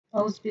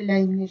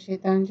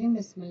Auzubillahiminash-shaytanir-rajim.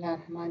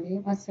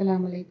 Bismillahir-rahmanir-rahim.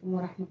 Assalamu alaikum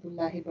wa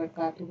rahmatullahi wa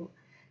barakatuh.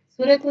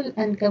 Suratul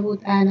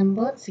Ankabut, ayah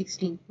number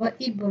 16. Wa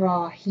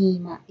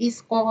Ibrahima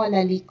is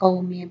qala li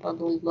qawmi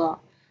ibadullah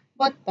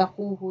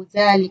wattaquhu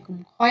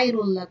zalikum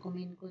khairul lakum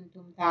in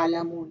kuntum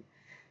ta'lamun.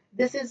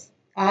 This is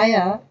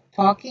ayah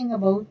talking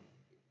about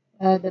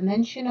the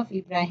mention of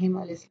Ibrahim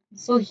al-Islam.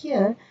 So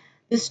here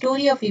the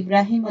story of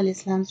Ibrahim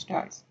al-Islam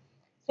starts.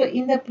 So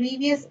in the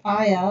previous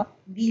ayah,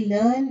 we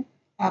learn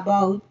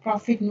about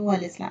Prophet Nuh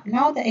al-Islam.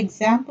 Now the uh,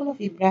 example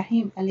of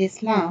Ibrahim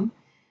al-Islam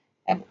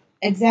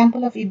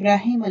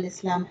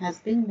has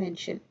been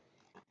mentioned.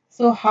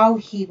 So how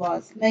he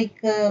was,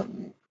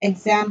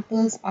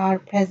 examples are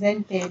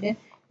presented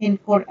in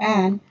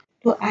Quran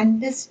to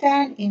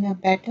understand in a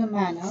better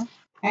manner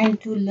and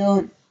to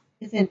learn,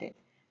 isn't it?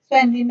 So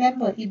and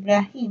remember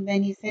Ibrahim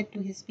when he said to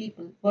his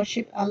people,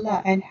 worship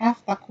Allah and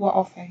have taqwa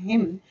of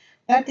him.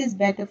 That is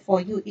better for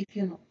you if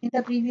you know. In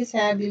the previous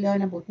ayah we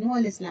learned about Nuh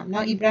al-Islam.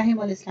 Now Ibrahim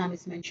al-Islam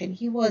is mentioned.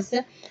 He was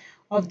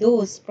of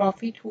those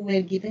prophets who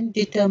were given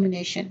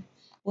determination,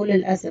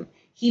 ulul azm.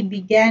 He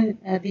began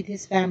with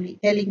his family,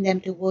 telling them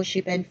to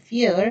worship and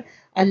fear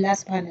Allah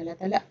subhanahu wa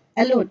ta'ala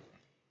alone.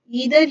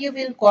 Either you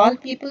will call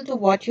people to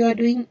what you are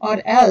doing,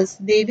 or else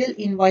they will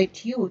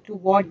invite you to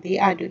what they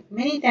are doing.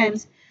 Many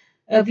times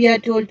we are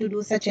told to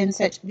do such and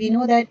such. We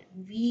know that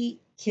we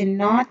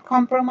cannot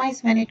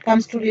compromise when it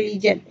comes to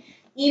religion.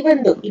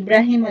 Even though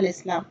Ibrahim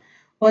al-Islam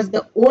was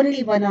the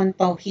only one on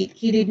Tawheed,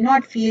 he did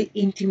not feel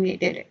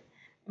intimidated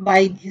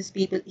by his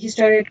people. He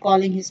started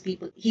calling his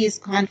people. He is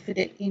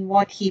confident in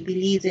what he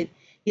believes in.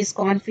 He is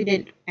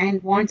confident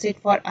and wants it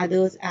for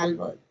others as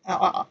well.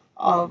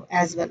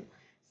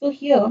 So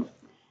here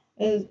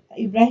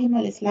Ibrahim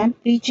al-Islam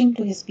preaching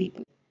to his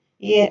people.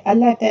 Yeah,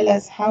 Allah tell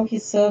us how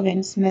his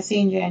servants,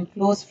 messenger and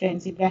close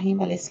friends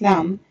Ibrahim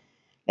al-Islam,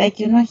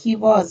 he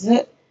was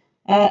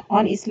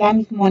on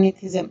Islamic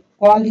monotheism,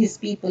 called his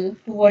people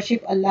to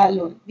worship Allah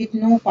alone with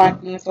no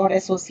partners or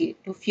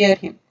associate, to fear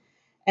him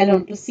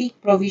alone, to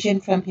seek provision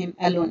from him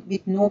alone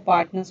with no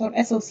partners or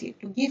associate,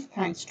 to give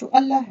thanks to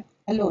Allah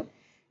alone.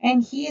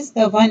 And he is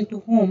the one to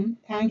whom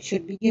thanks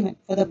should be given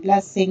for the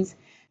blessings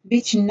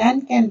which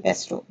none can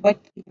bestow. But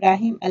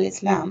Ibrahim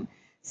al-Islam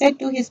said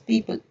to his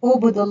people,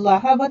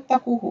 Ubudullah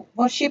wattaquhu,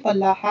 worship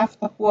Allah, have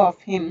taqwa of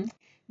him,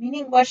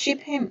 meaning worship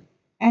him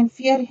and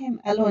fear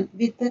him alone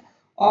with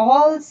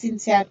all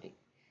sincerity.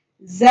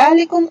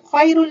 Zalikum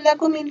khairul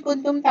lakum in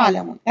kuntum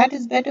ta'lamun. That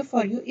is better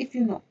for you if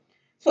you know.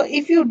 So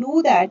if you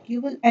do that,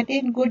 you will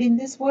attain good in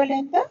this world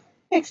and the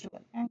next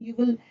world, and you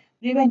will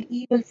prevent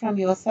evil from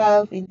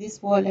yourself in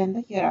this world and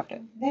the hereafter.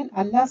 Then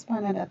Allah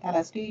subhanahu wa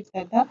ta'ala states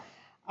that the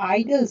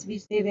idols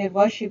which they were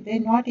worshipped were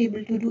not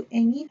able to do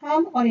any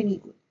harm or any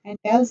good, and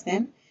tells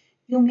them,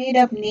 you made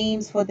up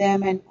names for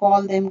them and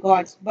call them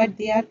gods, but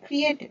they are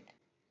created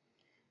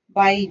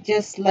by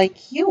just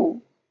like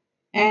you.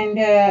 And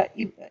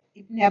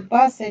Ibn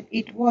Abbas said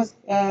it was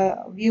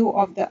a view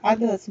of the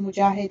others,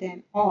 Mujahid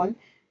and all.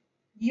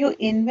 You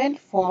invent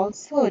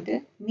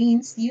falsehood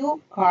means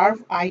you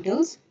carve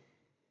idols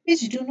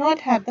which do not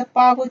have the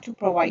power to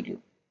provide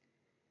you.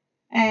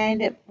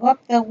 And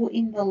wabtahu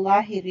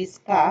indallahi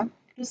rizqa,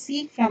 to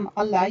seek from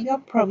Allah your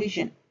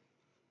provision.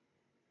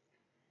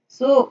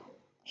 So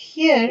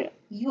here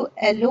you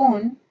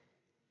alone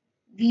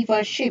we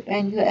worship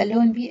and you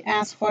alone we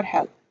ask for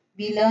help.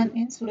 We learn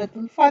in Surah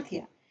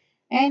Al-Fatiha.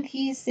 And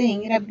he is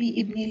saying, Rabbi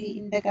ibnili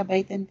indaka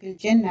baitan fil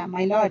Jannah,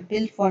 my Lord,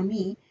 build for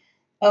me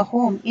a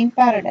home in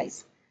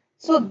paradise.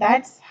 So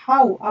that's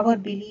how our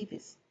belief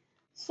is.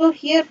 So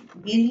here,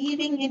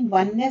 believing in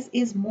oneness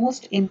is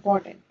most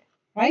important,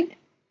 right?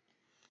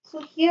 So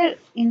here,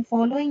 in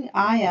following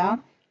ayah,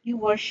 you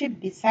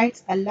worship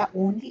besides Allah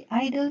only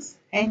idols,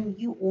 and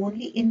you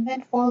only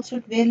invent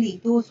falsehood.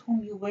 Verily, those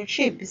whom you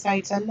worship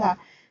besides Allah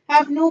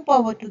have no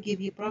power to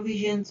give you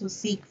provision. So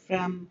seek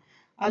from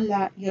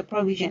Allah your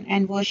provision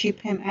and worship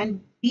Him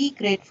and be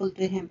grateful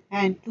to Him,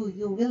 and to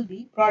you will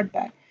be brought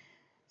back.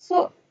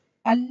 So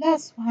Allah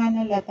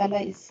subhanahu wa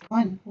ta'ala is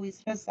one who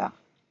is Razzaq,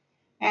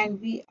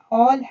 and we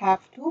all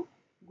have to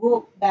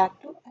go back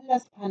to Allah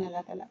subhanahu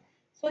wa ta'ala.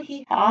 So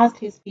he asked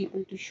his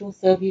people to show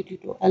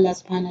servitude to Allah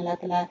subhanahu wa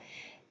ta'ala.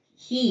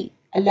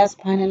 Allah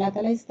subhanahu wa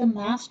ta'ala is the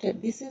master.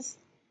 This is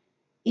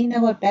in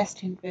our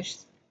best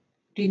interest.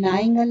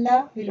 Denying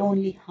Allah will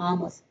only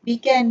harm us. We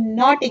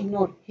cannot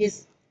ignore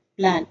his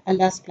plan,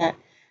 Allah's plan.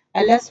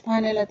 Allah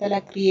subhanahu wa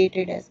ta'ala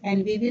created us,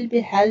 and we will be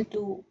held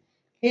to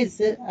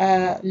his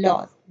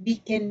laws. We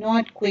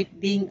cannot quit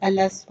being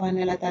Allah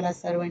subhanahu wa ta'ala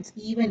servants,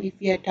 even if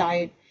we are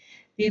tired.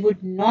 We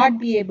would not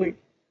be able.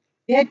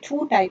 There are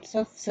two types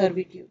of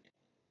servitude.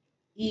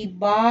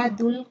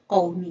 Ibadul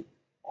Qawmi.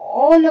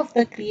 All of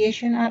the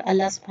creation are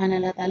Allah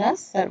subhanahu wa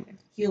ta'ala's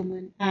servants.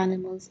 Human,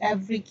 animals,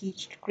 every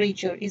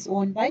creature is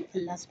owned by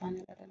Allah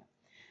subhanahu wa ta'ala.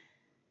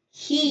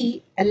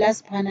 He, Allah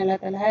subhanahu wa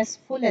ta'ala, has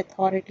full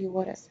authority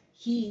over us.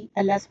 He,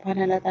 Allah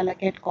subhanahu wa ta'ala,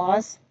 can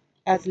cause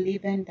us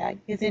live and die,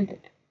 isn't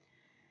it?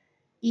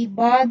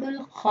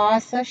 Ibadul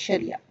Khasa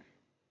Sharia.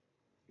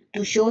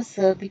 To show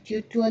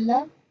servitude to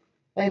Allah,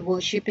 by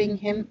worshipping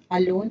him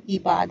alone,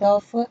 ibadah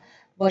of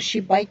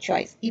worship by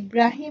choice.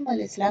 Ibrahim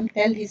al-Islam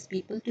tell his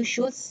people to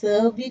show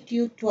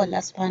servitude to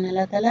Allah subhanahu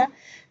wa ta'ala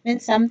when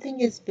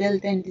something is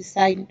built and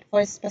designed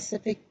for a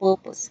specific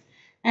purpose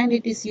and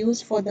it is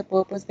used for the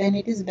purpose, then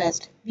it is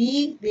best.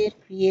 We were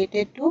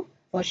created to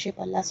worship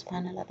Allah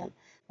subhanahu wa ta'ala.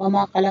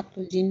 وَمَا خَلَقْتُ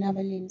الْجِنَّ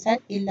وَالْإِنسَ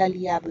إِلَّا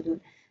لِيَعْبُدُونَ.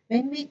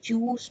 When we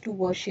choose to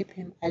worship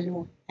him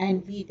alone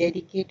and we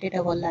dedicated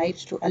our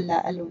lives to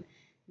Allah alone,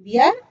 we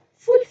are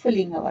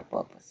fulfilling our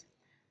purpose.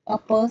 A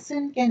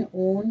person can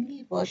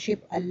only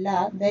worship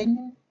Allah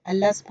when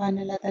Allah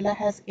subhanahu wa ta'ala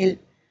has ilm,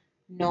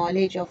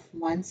 knowledge of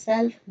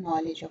oneself,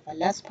 knowledge of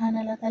Allah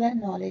subhanahu wa ta'ala,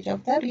 knowledge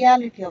of the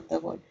reality of the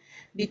world.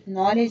 With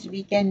knowledge,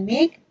 we can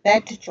make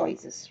better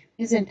choices,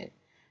 isn't it?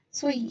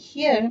 So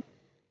here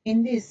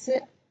in this,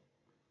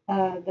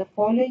 the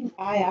following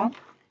ayah,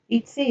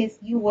 it says,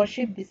 you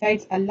worship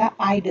besides Allah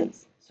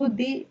idols. So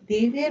they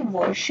were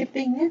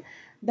worshipping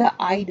the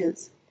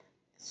idols.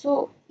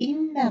 So,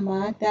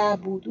 innama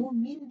ta'budu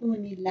min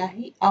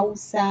dunillahi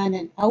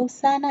awsanan.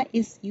 Awsana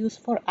is used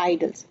for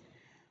idols.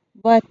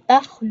 Wa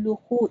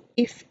takhluqu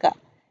ifka.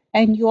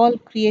 And you all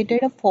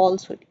created a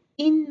falsehood.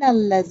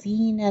 Innal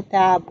lazina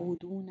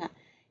ta'buduna.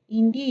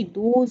 Indeed,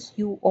 those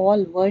you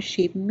all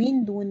worship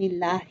min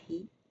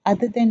dunillahi,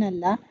 other than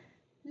Allah,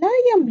 la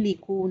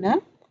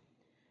yamlikuna,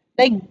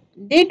 like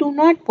they do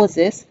not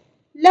possess,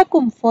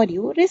 lakum for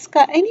you,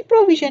 rizqa, any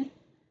provision.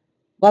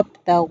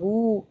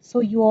 Wabtagu. So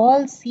you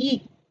all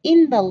seek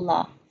in the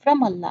Allah,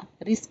 from Allah,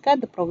 rizqa,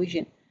 the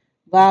provision.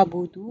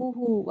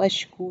 Wabuduhu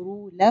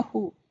washkuru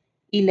lahu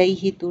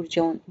ilayhi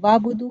turjaun.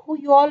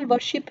 Wabuduhu, you all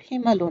worship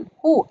him alone.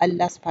 Who?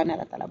 Allah subhanahu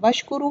wa ta'ala.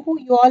 Washkuruhu,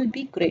 you all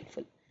be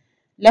grateful.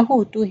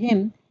 Lahu, to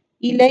him.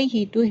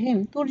 Ilayhi, to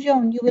him.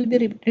 Turjaun, you will be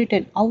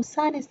written.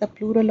 Awsan is the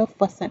plural of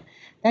wasan,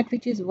 that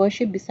which is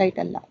worshipped beside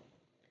Allah.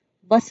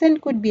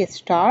 Vasan could be a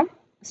star,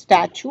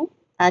 statue,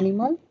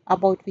 animal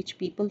about which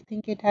people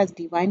think it has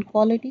divine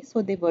quality,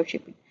 so they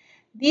worship it.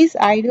 These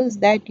idols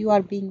that you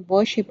are being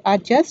worshipped are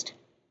just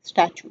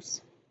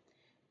statues.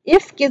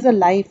 If is a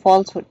lie,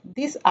 falsehood,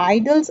 these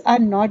idols are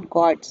not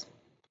gods.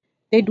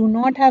 They do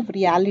not have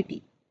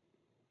reality.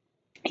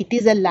 It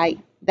is a lie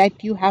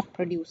that you have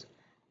produced.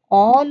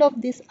 All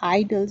of these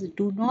idols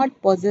do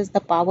not possess the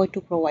power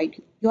to provide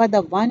you. You are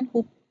the one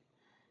who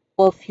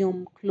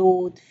perfume,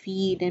 clothe,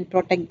 feed, and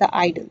protect the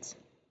idols.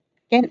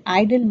 Can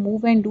idol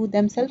move and do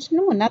themselves?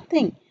 No,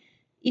 nothing.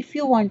 If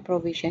you want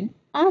provision,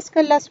 ask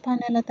Allah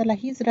subhanahu wa ta'ala.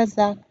 He is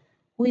Razzaq,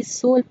 who is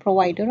sole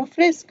provider of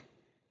risk.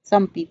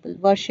 Some people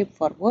worship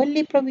for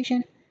worldly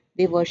provision.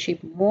 They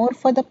worship more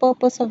for the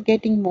purpose of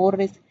getting more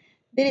risk.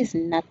 There is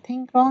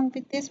nothing wrong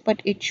with this,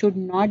 but it should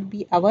not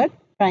be our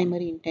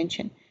primary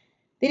intention.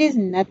 There is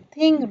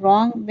nothing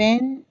wrong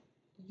when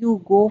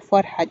you go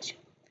for Hajj.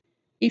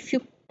 If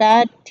you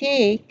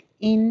partake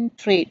in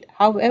trade,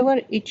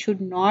 however, it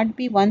should not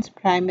be one's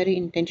primary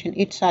intention.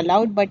 It's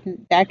allowed, but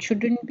that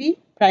shouldn't be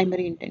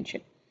primary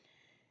intention.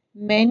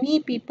 Many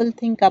people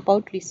think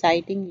about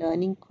reciting,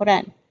 learning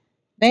Quran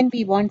when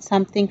we want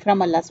something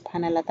from Allah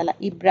subhanahu wa ta'ala.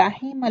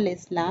 Ibrahim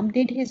al-Islam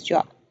did his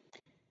job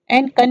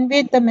and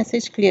conveyed the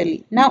message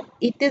clearly. Now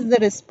it is the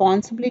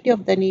responsibility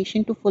of the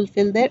nation to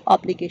fulfill their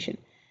obligation.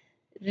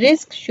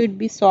 Risk should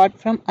be sought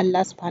from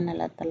Allah subhanahu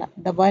wa ta'ala.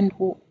 The one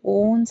who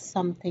owns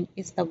something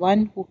is the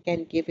one who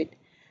can give it.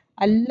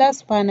 Allah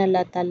subhanahu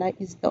wa ta'ala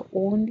is the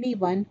only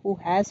one who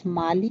has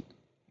Malik,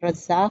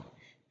 Razzaq.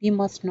 We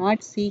must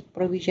not seek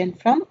provision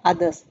from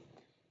others.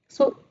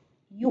 So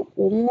you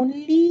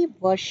only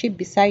worship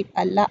beside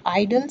Allah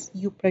idols,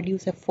 you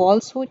produce a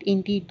falsehood.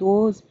 Indeed,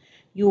 those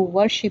you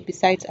worship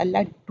besides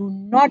Allah do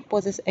not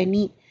possess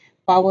any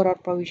power or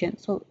provision.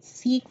 So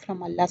seek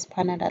from Allah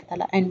subhanahu wa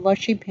ta'ala and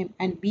worship him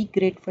and be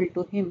grateful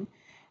to him,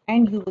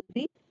 and you will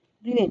be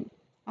ruined.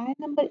 Ayah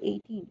number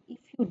 18. If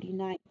you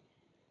deny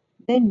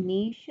the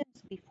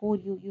nations before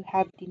you, you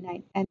have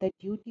denied, and the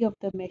duty of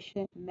the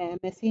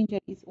messenger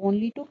is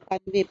only to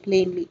convey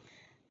plainly.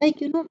 Like,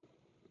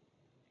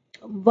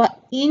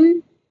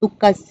 وَإِن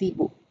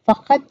تُكَذِّبُوا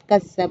فَقَدْ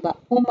كَذَّبَ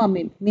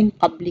مِن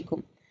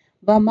قَبْلِكُمْ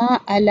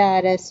وَمَا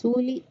عَلَى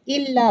رَسُولِ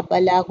إِلَّا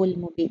بَلَاغُ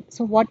الْمُبِينِ.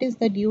 So what is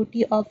the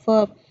duty of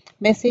a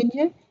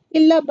messenger?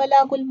 إِلَّا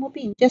بَلَاغُ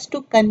الْمُبِينِ, just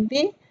to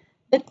convey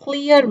the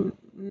clear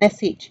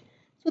message.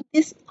 So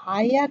this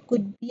ayah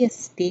could be a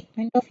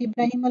statement of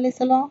Ibrahim alayhi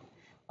salam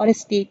or a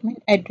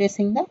statement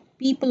addressing the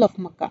people of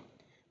Makkah.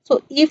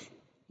 So if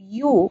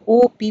you,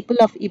 O people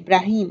of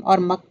Ibrahim or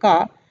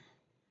Makkah,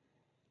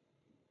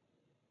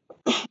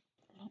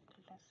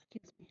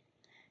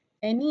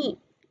 any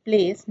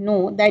place,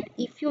 know that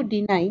if you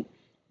deny,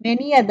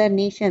 many other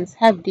nations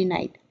have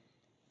denied.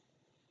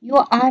 You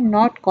are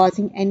not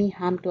causing any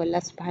harm to Allah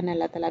subhanahu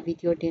wa ta'ala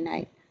with your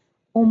denial.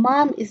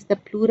 Umam is the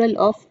plural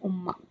of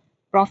Ummah.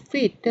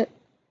 Prophet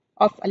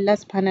of Allah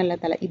subhanahu wa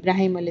ta'ala,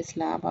 Ibrahim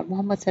al-Islam or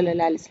Muhammad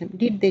sallallahu alaihi wasallam,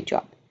 did their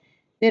job.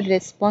 Their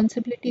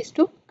responsibility is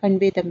to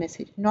convey the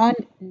message.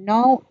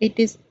 Now it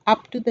is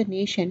up to the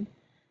nation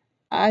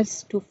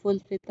as to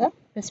fulfill the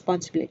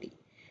responsibility.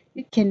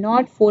 You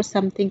cannot force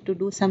something to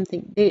do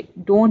something they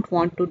don't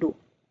want to do.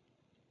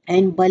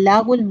 And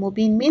Balagul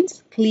Mubin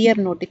means clear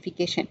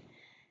notification.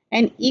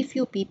 And if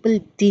you people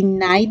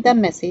deny the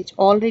message,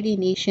 already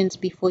nations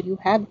before you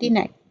have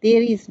denied,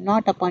 there is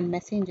not upon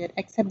messenger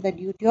except the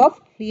duty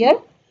of clear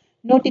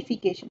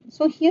notification.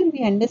 So here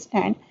we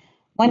understand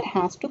one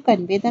has to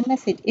convey the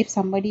message. If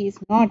somebody is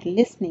not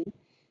listening,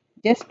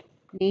 just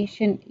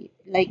nation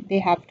like they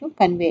have to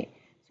convey.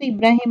 So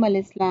Ibrahim al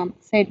Islam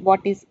said what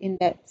is in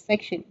the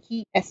section.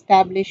 He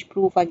established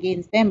proof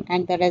against them,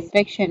 and the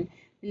resurrection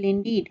will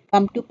indeed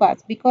come to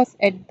pass because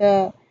at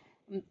the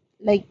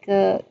like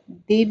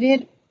they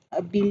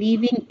were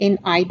believing in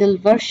idol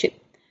worship.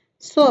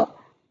 So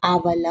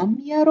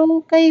avalam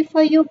yaro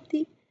kaifa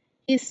yubdi.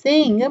 He's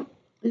saying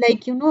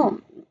like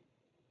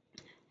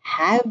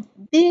have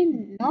they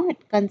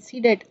not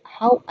considered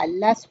how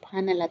Allah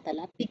subhanahu wa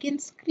ta'ala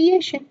begins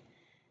creation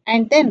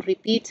and then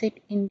repeats it?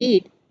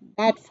 Indeed,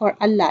 that for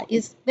Allah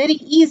is very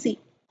easy.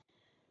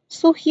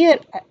 So here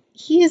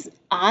he is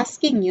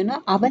asking,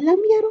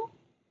 Avalam Yaro,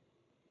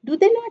 do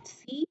they not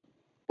see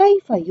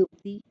Kaifa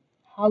Yubdi,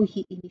 how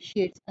he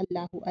initiates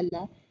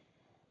Allah,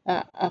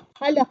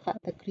 khalaqa,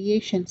 the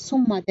creation,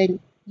 summa, then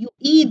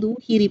yu'idu,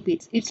 he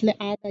repeats. It's like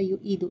ada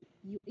yu'idu.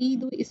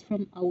 Yu'idu is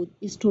from out,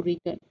 is to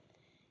return.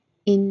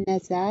 Inna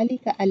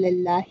zalika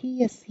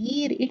alallahi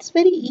yasir. It's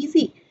very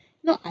easy.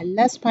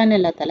 Allah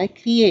subhanahu wa ta'ala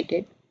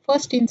created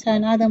first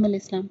insan Adam al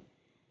Islam.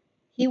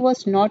 He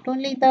was not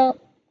only the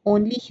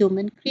only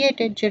human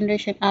created,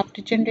 generation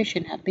after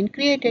generation have been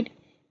created.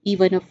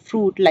 Even a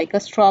fruit like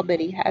a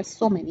strawberry has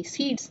so many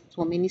seeds,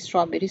 so many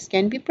strawberries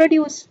can be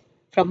produced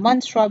from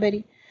one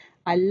strawberry.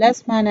 Allah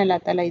subhanahu wa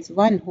ta'ala is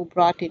one who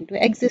brought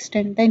into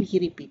existence, then he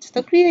repeats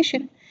the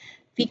creation.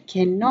 We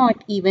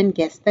cannot even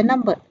guess the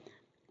number.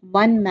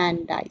 One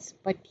man dies,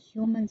 but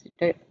humans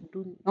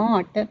do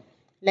not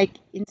like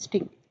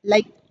instinct.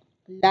 Like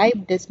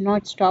life does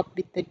not stop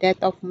with the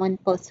death of one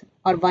person,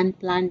 or one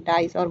plant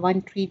dies, or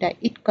one tree dies.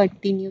 It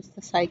continues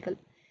the cycle.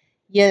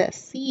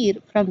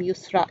 Yasir from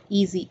Yusra,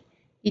 easy.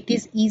 It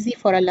is easy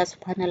for Allah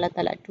subhanahu wa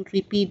ta'ala to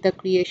repeat the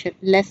creation.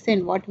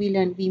 Lesson what we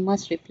learn, we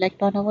must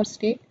reflect on our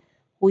state,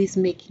 who is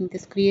making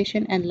this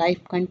creation, and life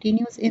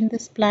continues in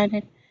this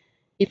planet.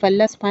 If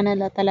Allah subhanahu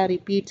wa ta'ala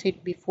repeats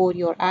it before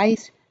your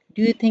eyes,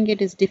 do you think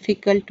it is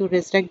difficult to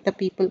resurrect the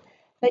people?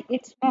 Like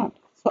it's not.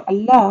 So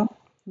Allah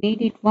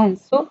made it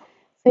once. So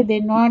say they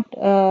not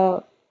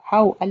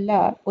how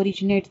Allah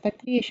originates the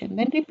creation,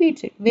 then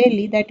repeats it.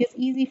 Verily, that is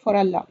easy for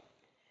Allah.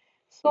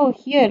 So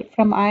here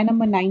from ayah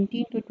number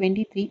 19 to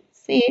 23,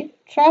 say,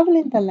 travel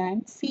in the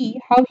land, see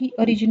how he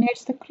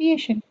originates the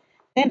creation.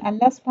 Then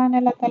Allah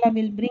subhanahu wa ta'ala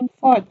will bring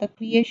forth the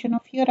creation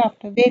of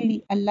hereafter.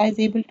 Verily, Allah is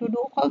able to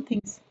do all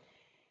things.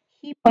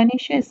 He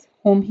punishes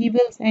whom he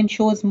wills and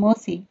shows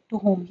mercy to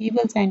whom he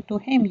wills, and to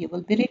him you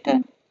will be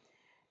returned.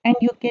 And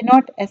you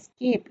cannot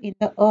escape in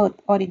the earth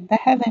or in the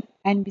heaven,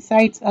 and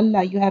besides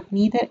Allah you have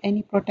neither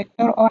any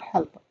protector or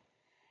helper.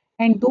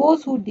 And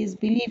those who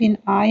disbelieve in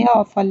ayah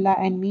of Allah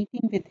and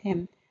meeting with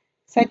him,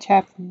 such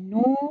have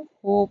no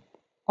hope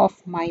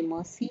of my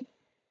mercy.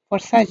 For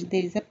such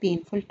there is a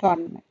painful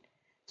torment.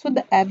 So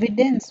the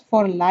evidence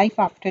for life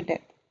after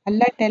death.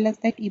 Allah tells us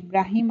that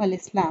Ibrahim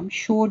al-Islam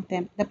showed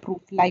them the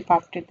proof life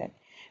after death,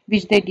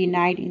 which they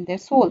denied in their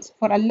souls.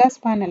 For Allah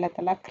subhanahu wa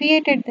ta'ala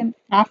created them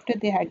after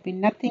they had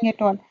been nothing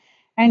at all.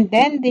 And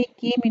then they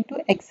came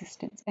into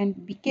existence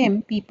and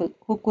became people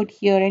who could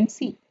hear and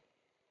see.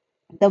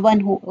 The one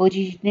who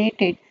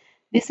originated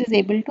this is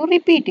able to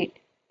repeat it.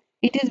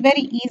 It is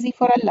very easy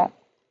for Allah.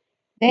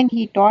 Then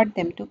he taught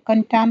them to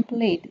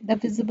contemplate the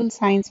visible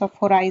signs of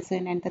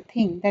horizon and the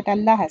thing that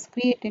Allah has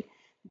created,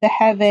 the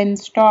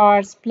heavens,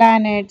 stars,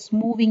 planets,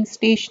 moving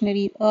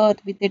stationary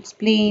earth with its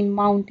plain,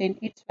 mountain,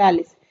 its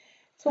valleys.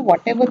 So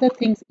whatever the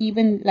things,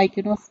 even like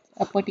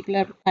a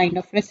particular kind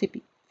of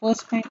recipe,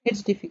 first time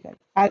it's difficult,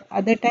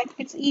 other time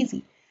it's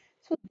easy.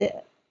 So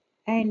the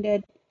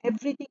and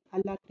everything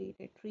Allah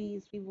created,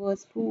 trees,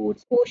 rivers,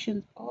 fruits,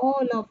 oceans,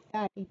 all of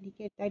that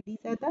indicate that these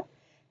are the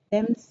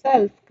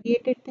themselves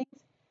created things,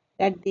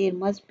 that there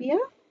must be a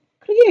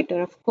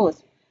creator, of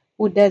course,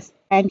 who does,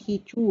 and he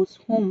choose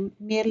whom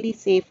merely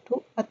save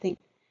to a thing.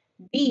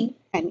 Be,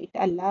 and it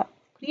Allah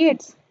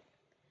creates.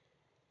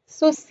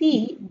 So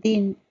see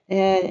then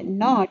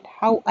not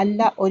how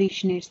Allah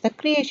originates the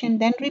creation,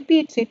 then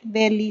repeats it.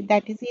 Verily,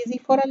 that is easy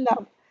for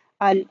Allah.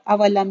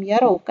 أَوَلَمْ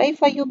يَرَوْا كَيْفَ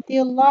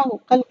يُبْدِي اللَّهُ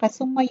خَلْقَ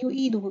ثُمَّ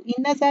يُعِيدُهُ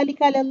إِنَّ ذَلِكَ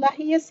عَلَى اللَّهِ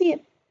يَسِيرٌ.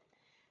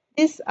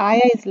 This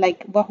ayah is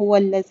like وَهُوَ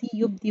الَّذِي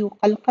يُبْدِي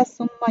الْخَلْقَ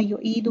ثُمَّ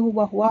يُعِيدُهُ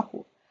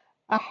وَهُوَ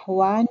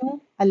أَهْوَانُ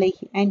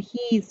عَلَيْهِ. And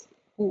he is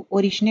who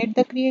originates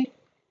the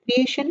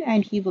creation,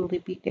 and he will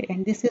repeat it.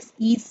 And this is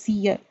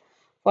easier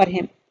for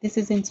him. This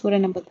is in Surah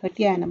number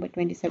 30 and number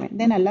 27.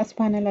 Then Allah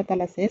subhanahu wa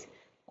ta'ala says,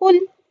 قُلْ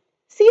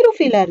سِيرُوا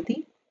فِي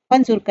الْأَرْضِ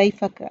فَانْظُرْ كَيْفَ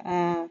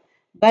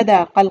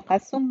بَدَأَ خَلْقَ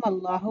ثُمَّ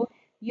اللَّهُ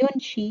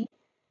يُنْشِي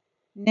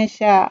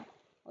نَشَاءَ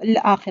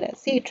الْآخِرَةِ.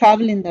 Say,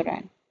 travel in the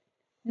land.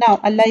 Now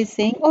Allah is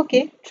saying,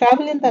 okay,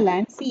 travel in the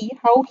land, see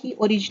how he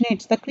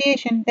originates the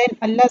creation. Then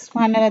Allah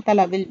subhanahu wa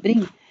ta'ala will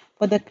bring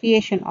for the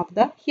creation of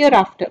the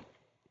hereafter.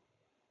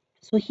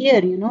 So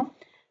here,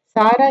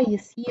 Sara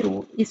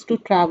Yasiru is to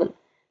travel.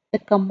 The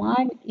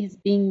command is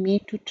being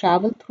made to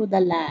travel through the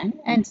land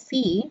and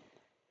see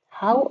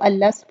how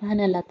Allah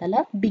subhanahu wa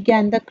ta'ala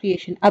began the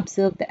creation.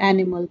 Observe the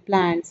animal,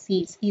 plants,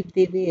 seeds, if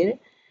they were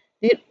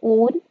their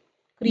own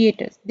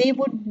creators. They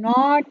would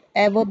not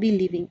ever be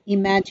living.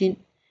 Imagine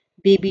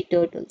baby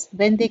turtles.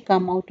 When they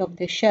come out of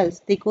their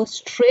shells, they go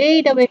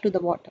straight away to the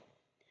water.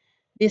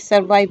 They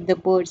survive the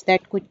birds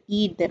that could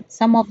eat them.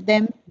 Some of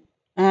them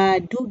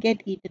do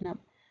get eaten up,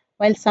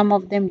 while some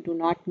of them do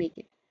not make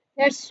it.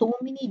 There are so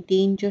many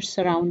dangers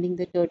surrounding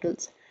the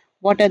turtles.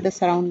 What are the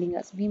surrounding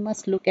us? We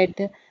must look at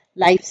the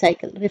life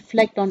cycle,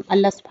 reflect on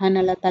Allah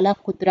subhanahu wa ta'ala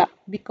kudra,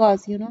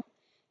 because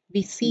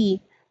we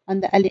see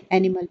on the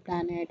animal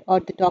planet or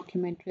the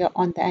documentary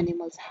on the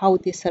animals how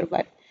they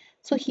survive.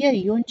 So here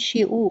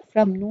yunshi'u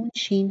from noon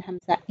sheen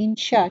hamza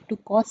insha to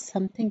cause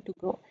something to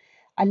grow.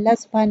 Allah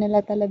subhanahu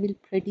wa ta'ala will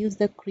produce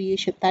the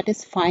creation that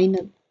is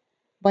final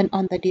one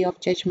on the day of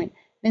judgment.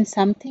 When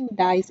something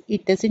dies,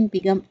 it doesn't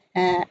become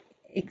end.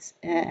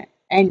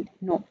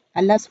 No,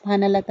 Allah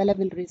subhanahu wa ta'ala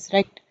will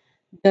resurrect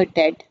the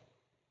dead.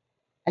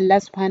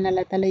 Allah subhanahu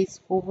wa ta'ala is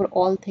over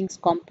all things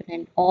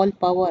competent, all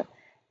power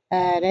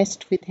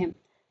rest with him.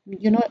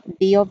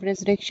 Day of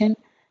resurrection,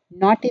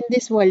 not in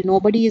this world.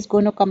 Nobody is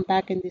going to come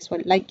back in this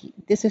world. Like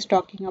this is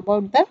talking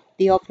about the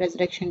day of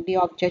resurrection, day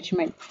of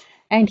judgment.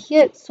 And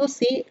here, so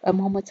say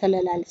Muhammad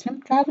sallallahu alaihi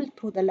wasallam traveled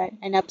through the land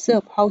and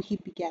observe how he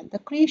began the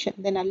creation.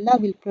 Then Allah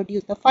will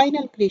produce the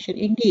final creation.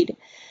 Indeed,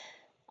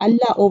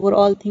 Allah over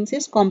all things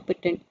is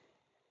competent.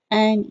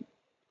 And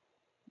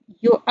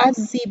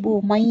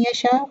yu'azzibu man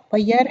yasha wa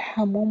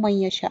yarhamu man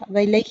yasha wa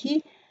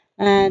ilayhi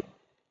uh,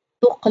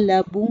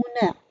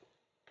 tuqlabuna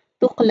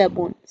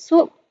tuqlabun.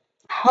 So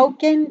how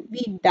can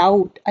we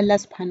doubt Allah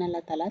subhanahu wa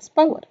ta'ala's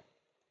power?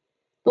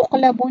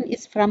 Tuqlabun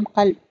is from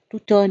qalb, to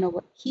turn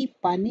over. He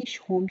punish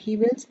whom he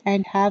wills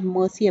and have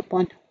mercy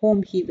upon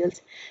whom he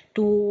wills.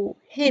 To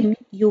him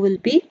you will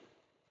be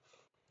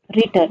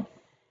returned.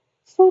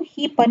 So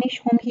he punish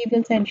whom he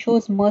wills and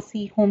shows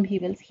mercy whom he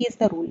wills. He is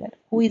the ruler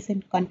who is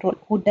in control,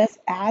 who does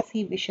as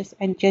he wishes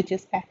and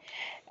judges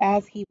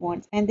as he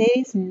wants. And there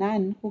is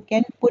none who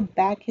can put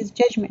back his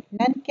judgment.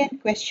 None can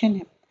question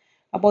him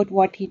about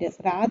what he does.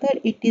 Rather,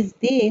 it is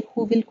they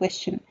who will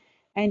question.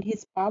 And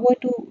his power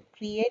to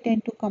create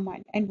and to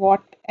command. And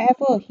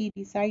whatever he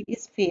decides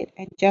is fair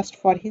and just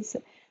for his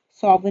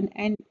sovereign,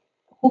 and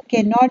who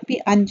cannot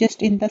be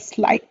unjust in the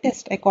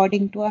slightest,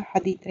 according to a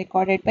hadith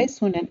recorded by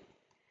Sunan.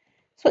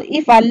 So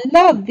if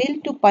Allah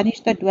will to punish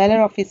the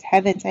dweller of his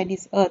heavens and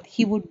his earth,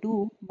 he would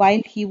do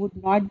while he would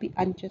not be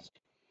unjust.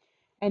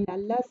 And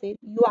Allah said,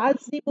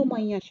 "Yu'azzibu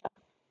man yasha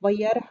wa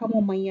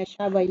yarhamu man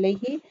yasha wa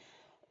ilayhi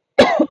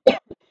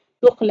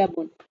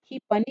tuqlabun." He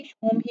punishes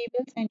whom he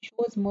wills and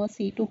shows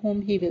mercy to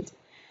whom he wills.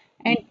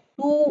 And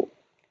to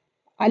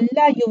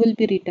Allah you will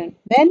be returned.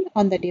 When?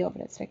 On the day of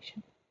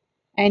resurrection.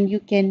 And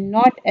you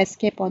cannot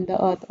escape on the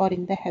earth or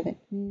in the heaven.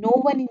 No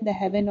one in the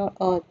heaven or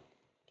earth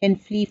can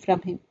flee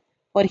from him,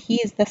 for he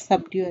is the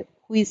subduer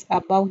who is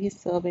above his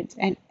servants,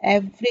 and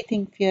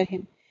everything fear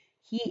him.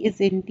 He is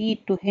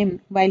indeed to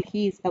him, while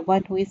he is the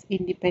one who is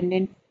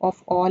independent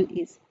of all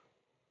is.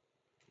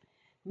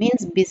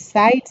 Means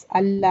besides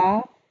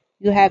Allah,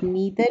 you have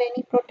neither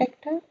any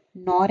protector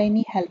nor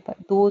any helper.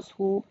 Those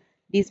who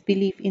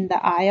disbelieve in the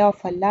ayah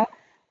of Allah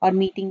or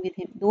meeting with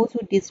him, those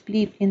who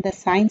disbelieve in the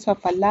signs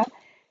of Allah,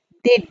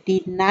 they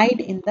denied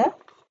in the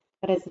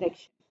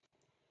resurrection.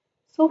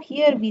 So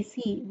here we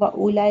see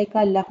وَأُولَٰئِكَ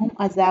لَهُمْ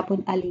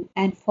عَذَابٌ أَلِيمٌ,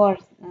 and for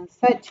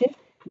such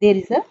there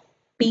is a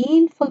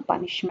painful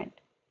punishment.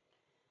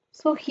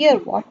 So here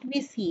what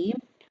we see,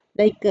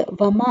 like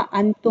وَمَا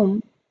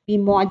أَنْتُمْ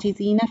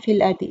بِمُعْجِزِينَ فِي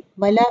الْأَرْضِ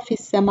وَلَا فِي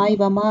السَّمَاءِ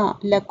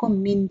وَمَا لَكُمْ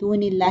مِنْ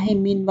دُونِ اللَّهِ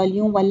مِنْ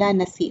وَلِيٍّ وَلَا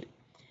نَصِيرٍ.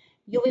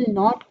 You will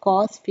not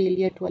cause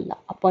failure to Allah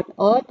upon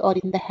earth or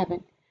in the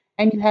heaven,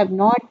 and you have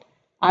not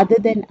other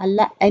than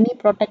Allah any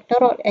protector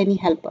or any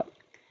helper.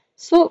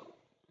 So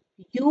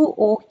you,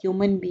 O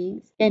human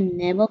beings, can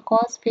never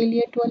cause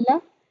failure to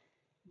Allah.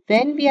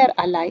 When we are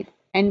alive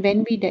and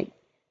when we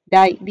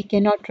die, we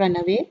cannot run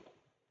away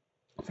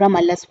from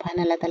Allah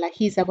subhanahu wa ta'ala.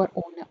 He is our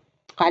owner,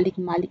 Khalik,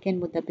 Malik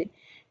and Mudabbir.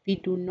 We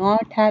do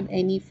not have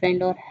any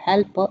friend or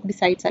helper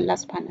besides Allah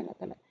subhanahu wa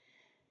ta'ala.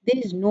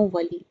 There is no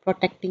wali,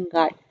 protecting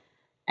guard,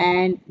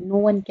 and no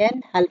one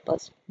can help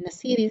us.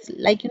 Nasir is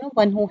like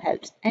one who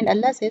helps. And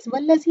Allah says,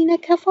 وَالَّذِينَ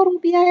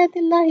كَفَرُوا بِآيَاتِ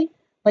اللَّهِ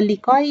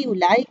وَلِقَائِهِ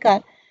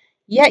أُولَٰئِكَ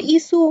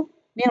يَئِسُوا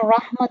مِنْ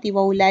رَحْمَتِهِ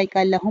وَأُولَٰئِكَ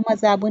لَهُمْ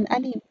عَذَابٌ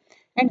أَلِيمٌ.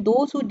 And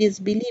those who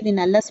disbelieve in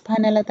Allah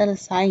subhanahu wa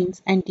ta'ala's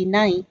signs and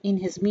deny in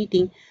his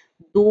meeting,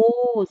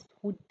 those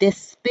who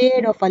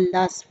despaired of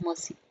Allah's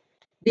mercy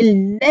will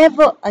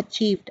never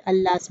achieve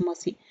Allah's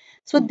mercy.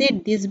 So their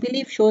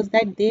disbelief shows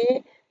that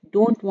they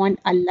don't want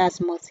Allah's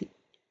mercy.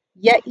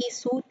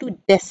 Ya'isu, to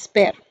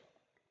despair.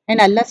 And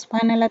Allah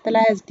subhanahu wa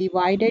ta'ala has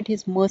divided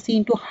his mercy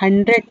into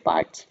 100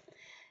 parts.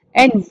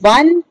 And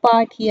one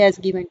part he has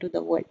given to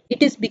the world.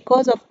 It is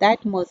because of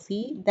that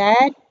mercy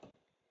that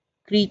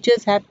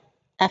creatures have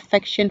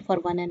affection for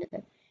one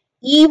another.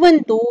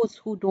 Even those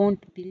who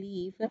don't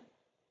believe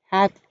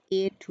have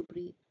air to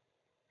breathe.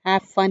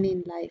 have fun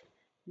in life.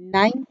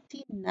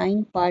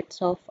 99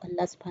 parts of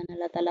Allah subhanahu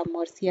wa ta'ala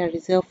mercy are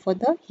reserved for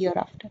the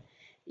hereafter.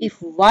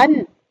 If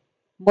one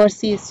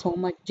mercy is so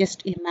much,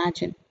 just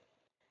imagine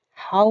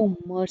how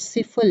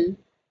merciful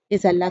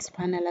is Allah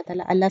subhanahu wa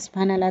ta'ala. Allah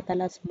subhanahu wa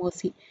ta'ala's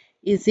mercy.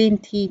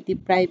 Isn't he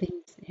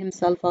depriving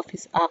himself of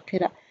his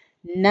akhirah?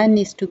 None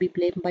is to be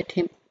blamed but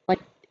him. But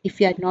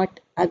if you are not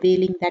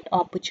availing that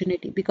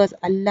opportunity, because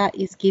Allah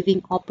is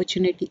giving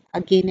opportunity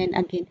again and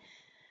again.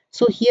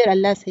 So here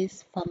Allah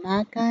says,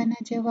 فَمَا كَانَ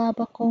جَوَابَ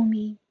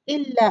قَوْمِهِ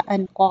إِلَّا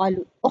أَنْ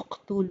قَالُوا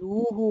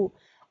اقْتُلُوهُ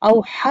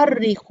أَوْ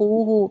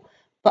حَرِّقُوهُ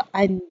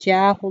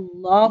فَأَنْجَاهُ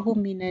اللَّهُ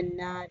مِنَ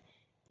النَّارِ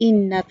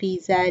إِنَّ فِي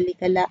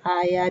ذَلِكَ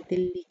لَآيَاتٍ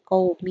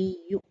لِقَوْمٍ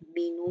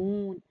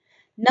يُؤْمِنُونَ.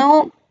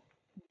 Now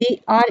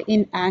they are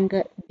in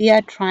anger, they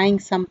are trying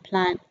some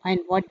plan, and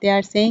what they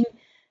are saying,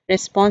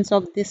 response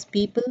of these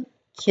people,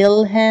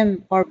 kill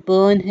him or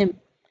burn him.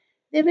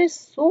 They were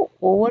so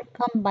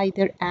overcome by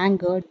their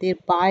anger, their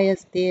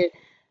bias, their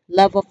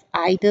love of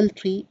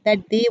idolatry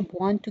that they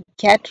want to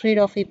get rid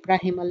of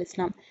Ibrahim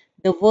al-Islam.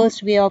 The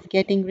worst way of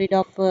getting rid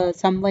of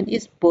someone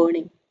is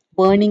burning,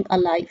 burning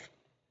alive.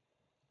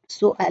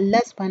 So Allah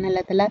subhanahu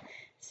wa ta'ala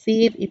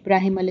saved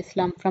Ibrahim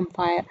al-Islam from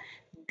fire.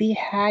 They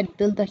had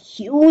built a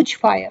huge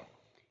fire.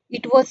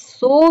 It was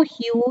so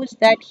huge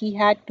that he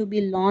had to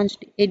be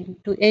launched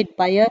into it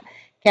by a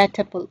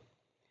catapult.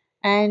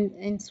 And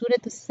in Surah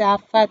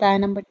As-Saffat, ayah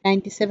number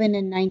 97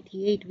 and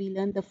 98, we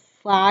learn the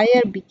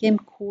fire became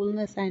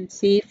coolness and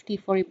safety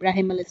for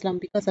Ibrahim al-Islam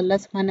because Allah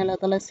subhanahu wa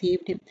ta'ala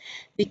saved him.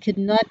 They could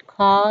not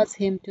cause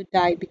him to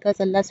die because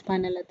Allah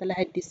subhanahu wa ta'ala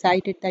had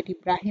decided that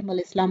Ibrahim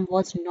al-Islam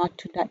was not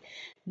to die.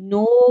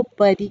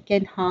 Nobody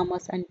can harm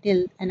us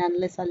until and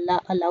unless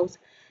Allah allows.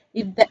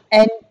 If the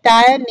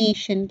entire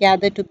nation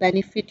gathered to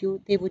benefit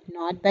you, they would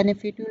not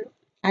benefit you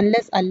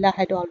unless Allah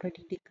had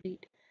already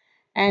decreed.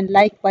 And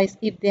likewise,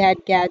 if they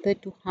had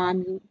gathered to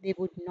harm you, they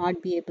would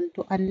not be able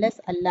to unless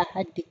Allah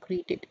had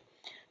decreed it.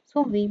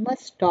 So we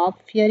must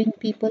stop fearing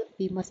people.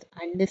 We must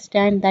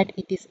understand that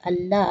it is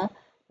Allah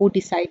who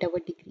decide our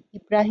decree.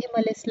 Ibrahim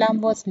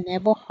al-Islam was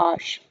never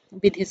harsh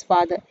with his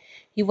father.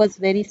 He was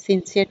very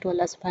sincere to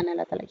Allah subhanahu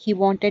wa ta'ala. He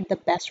wanted the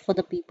best for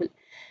the people.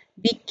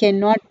 We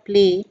cannot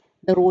play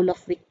the role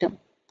of victim.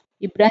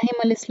 Ibrahim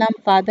al-Islam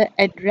father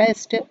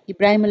addressed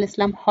Ibrahim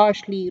al-Islam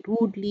harshly,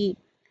 rudely,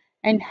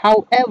 and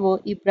however,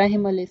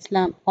 Ibrahim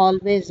al-Islam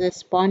always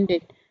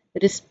responded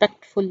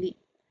respectfully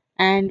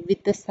and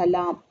with the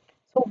salam.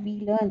 So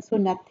we learn, so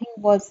nothing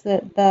was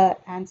the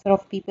answer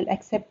of people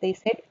except they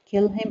said,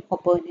 kill him or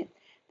burn him.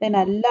 Then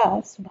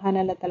Allah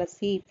subhanahu wa ta'ala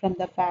said from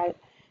the fact,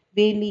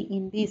 verily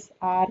in this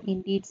are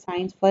indeed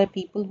signs for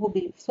people who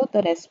believe. So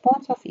the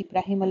response of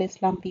Ibrahim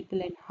al-Islam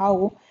people and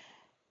how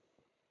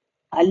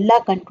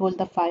Allah controlled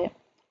the fire.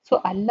 So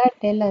Allah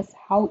tell us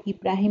how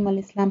Ibrahim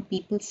al-Islam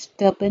people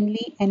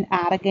stubbornly and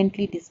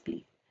arrogantly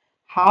disbelieve,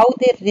 how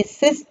they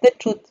resist the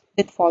truth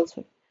with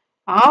falsehood.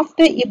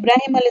 After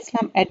Ibrahim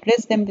al-Islam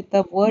addressed them with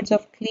the words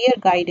of clear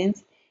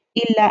guidance,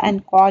 illa an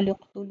qalu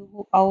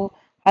qtuluhu aw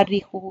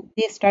harriquhu,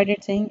 they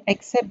started saying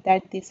except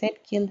that they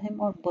said kill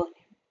him or burn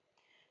him.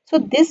 So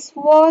this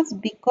was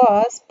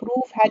because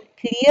proof had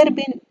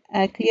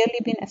clearly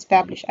been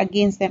established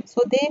against them.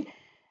 So they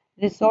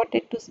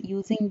resorted to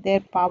using their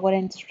power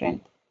and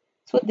strength.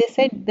 So they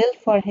said, build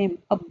for him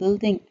a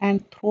building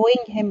and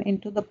throwing him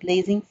into the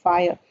blazing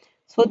fire.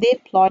 So they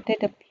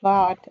plotted a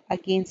plot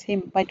against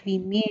him, but we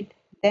made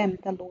them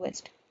the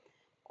lowest.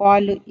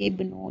 قالوا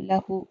ابنوا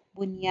له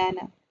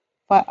بنيانا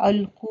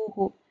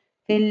فألقوه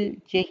في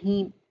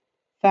الجحيم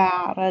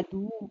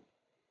فأعرضوا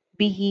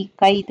به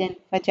كيدا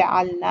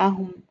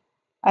فجعلناهم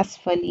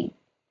أسفلين.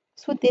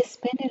 So they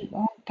spent a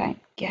long time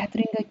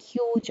gathering a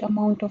huge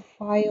amount of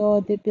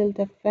fire. They built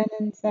a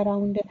fence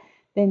around it.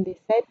 Then they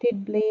set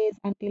it blaze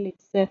until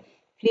its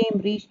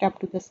flame reached up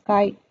to the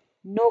sky.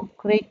 No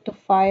greater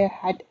fire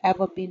had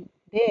ever been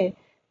there.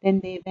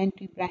 Then they went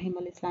to Ibrahim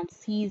al-Islam,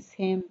 seized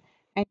him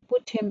and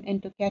put him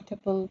into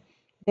catapult.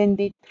 Then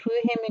they threw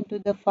him into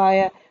the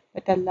fire,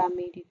 but Allah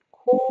made it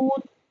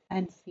cool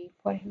and safe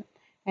for him.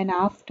 And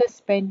after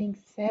spending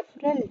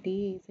several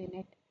days in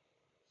it,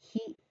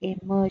 he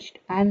emerged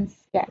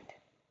unscathed.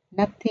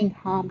 Nothing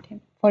harmed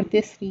him. For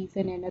this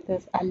reason and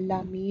others,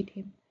 Allah made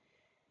him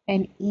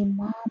an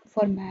imam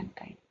for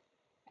mankind.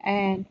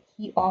 And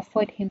he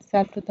offered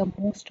himself to the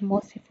most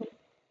merciful.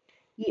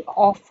 He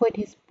offered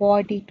his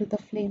body to the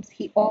flames.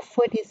 He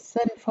offered his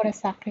son for a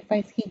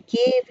sacrifice. He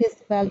gave his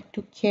wealth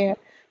to care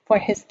for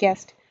his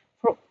guest.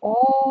 For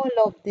all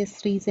of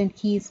this reason,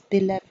 he is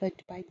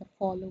beloved by the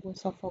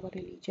followers of our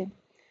religion.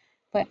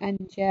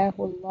 فَأَنْجَاهُ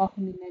اللَّهُ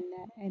مِنَ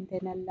النَّارِ, and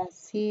then Allah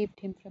saved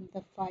him from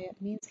the fire,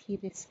 means he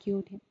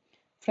rescued him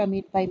from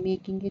it by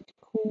making it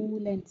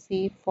cool and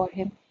safe for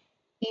him.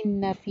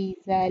 إِنَّ فِي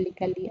ذَلِكَ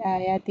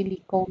لِآيَاتٍ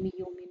لِقَوْمٍ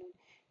يُؤْمِنُونَ.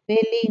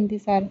 Verily in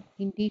these are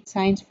indeed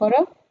signs for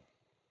a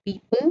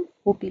people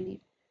who believe.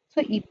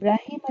 So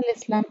Ibrahim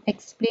al-Islam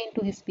explained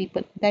to his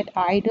people that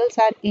idols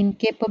are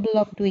incapable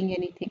of doing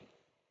anything.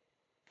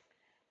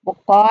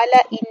 وَقَالَ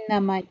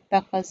إِنَّمَا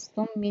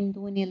اتَّخَذْتُم مِّن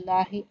دُونِ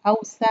اللَّهِ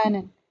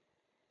أَوْثَانًا.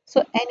 So,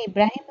 and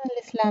Ibrahim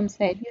al-Islam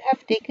said, you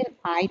have taken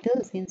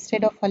idols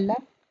instead of Allah.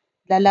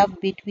 The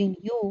love between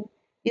you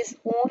is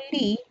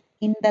only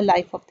in the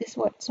life of this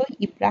world. So,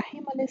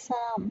 Ibrahim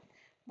al-Islam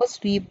was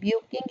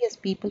rebuking his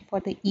people for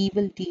the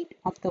evil deed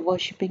of the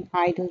worshipping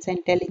idols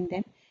and telling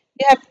them,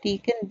 you have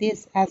taken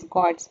this as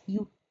gods.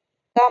 You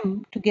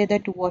come together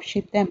to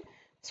worship them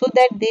so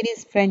that there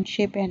is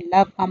friendship and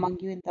love among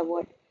you in the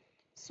world.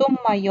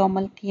 Summa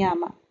yawmal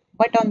qiyamah.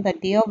 But on the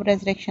day of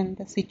resurrection,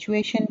 the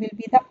situation will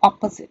be the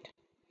opposite.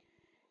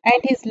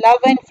 And his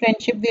love and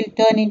friendship will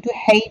turn into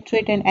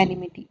hatred and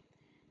enmity.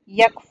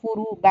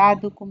 Yakfuru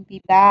ba'dukum bi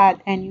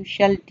bad, and you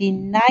shall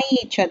deny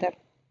each other.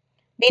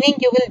 Meaning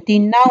you will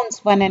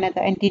denounce one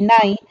another and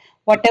deny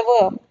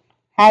whatever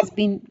has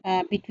been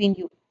between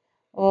you.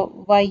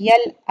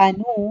 Vayal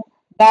anu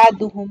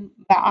ba'duhum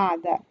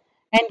ba'ada,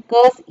 and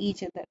curse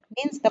each other.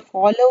 Means the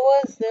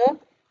followers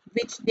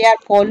which they are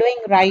following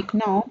right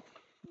now,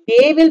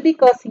 they will be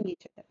cursing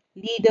each other.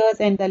 Leaders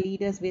and the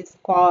leaders will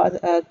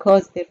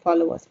curse their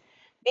followers.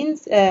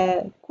 Means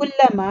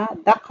kullama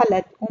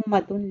dakhalat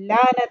ummatun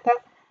lanata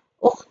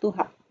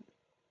ukhtuha.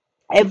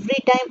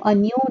 Every time a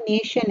new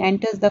nation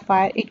enters the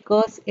fire, it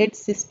curses its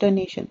sister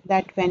nation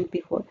that went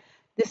before.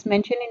 This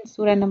mentioned in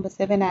Surah number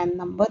 7 and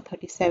number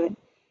 37.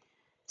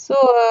 So,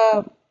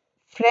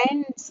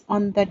 friends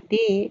on the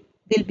day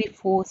will be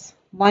forced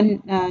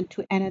one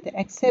to another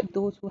except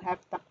those who have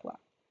taqwa.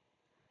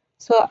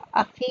 So,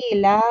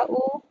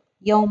 أَخِيلَاءُ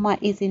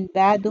يَوْمَئِذٍ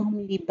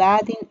بَعْضُهُمْ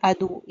لِبَعْضٍ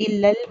عَدُوٌّ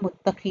إِلَّا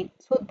الْمُتَّقِينَ.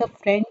 So, the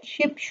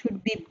friendship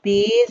should be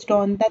based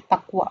on the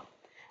taqwa.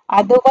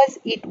 Otherwise,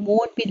 it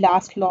won't be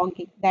last long.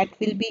 That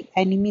will be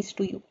enemies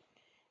to you.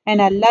 And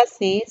Allah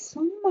says,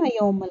 ثُمَّ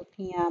يَوْمَ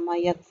الْقِيَامَةِ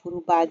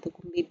يَكْفُرُ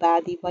بَعْضُكُم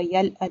بِبَعْضٍ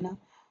وَيَلْأَنُ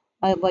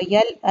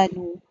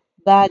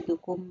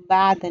بَعْضُكُم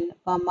بَعْضًا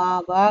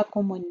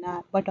وَمَأْوَاكُمُ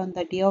النَّارُ. But on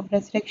the day of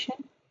resurrection,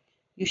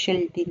 you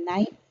shall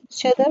deny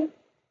each other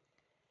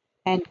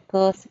and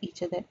curse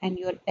each other, and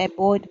your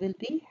abode will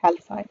be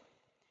hellfire.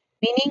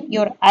 Meaning,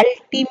 your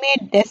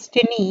ultimate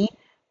destiny,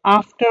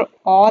 after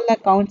all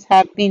accounts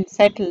have been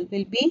settled,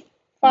 will be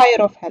fire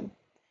of hell.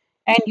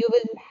 And you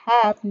will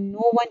have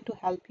no one to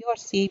help you or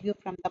save you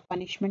from the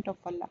punishment of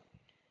Allah.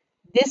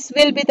 This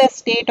will be the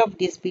state of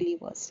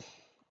disbelievers,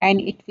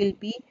 and it will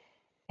be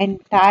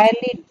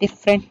entirely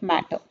different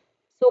matter.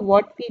 So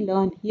what we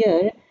learn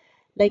here,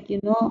 like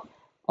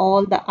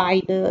all the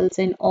idols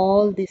and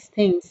all these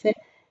things,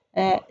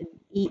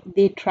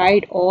 they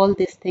tried all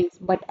these things,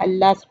 but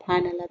Allah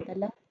subhanahu wa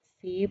ta'ala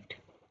saved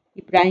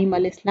Ibrahim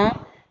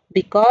al-Islam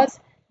because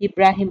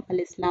Ibrahim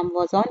al-Islam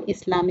was on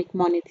Islamic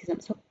monotheism.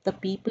 So the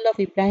people of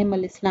Ibrahim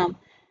al-Islam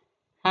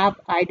have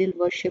idol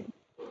worship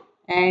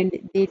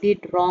and they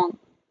did wrong,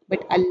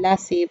 but Allah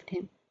saved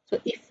him. So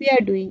if we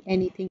are doing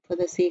anything for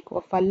the sake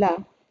of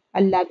Allah,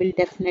 Allah will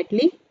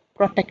definitely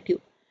protect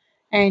you.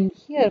 And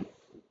here,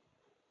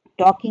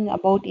 talking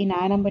about in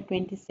ayah number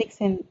 26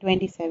 and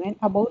 27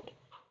 about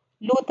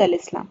Lut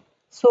al-Islam.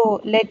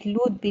 So let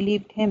Lut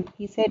believed him.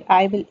 He said,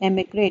 I will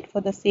emigrate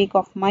for the sake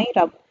of my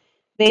Rabb.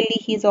 Verily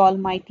he is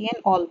almighty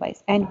and all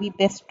wise. And we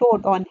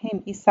bestowed on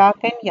him Isaac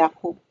and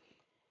Yaqub.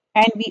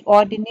 And we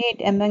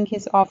ordinate among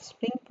his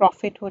offspring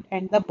prophethood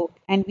and the book,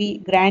 and we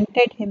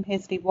granted him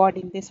his reward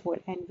in this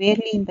world, and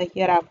verily in the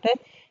hereafter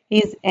he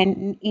is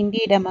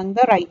indeed among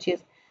the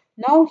righteous.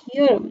 Now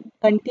here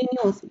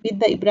continues with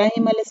the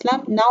Ibrahim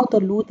al-Islam, now the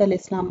Lut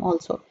al-Islam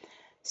also.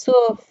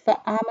 So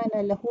فَآمَنَ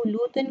لَهُ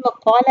لُوطٌ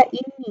وَقَالَ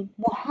إِنِّي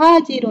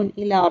مُهَاجِرٌ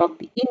إِلَى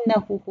رَبِّي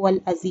إِنَّهُ هُوَ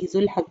الْعَزِيزُ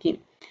الْحَكِيمُ.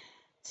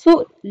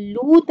 So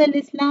Lut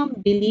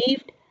al-Islam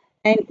believed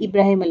and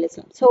Ibrahim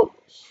al-Islam. So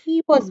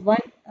he was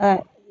one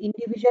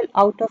individual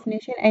out of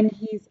nation and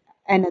he is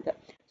another.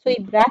 So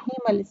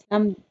Ibrahim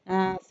al-Islam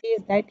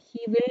says that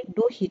he will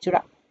do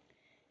hijrah.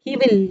 He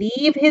will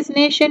leave his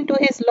nation to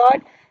his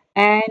Lord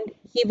and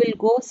he will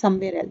go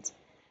somewhere else.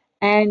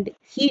 And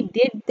he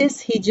did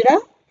this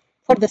hijrah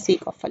for the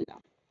sake of Allah.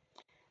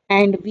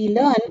 And we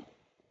learn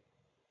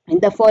in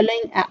the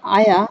following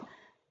ayah,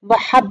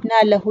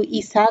 وَحَبْنَا لَهُ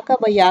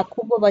إِسْحَاقَ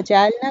وَيَعْقُوبَ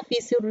وَجَعَلْنَا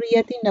فِي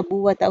ذُرِّيَّتِهِ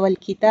النُّبُوَّةَ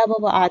وَالْكِتَابَ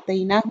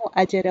وَآتَيْنَاهُ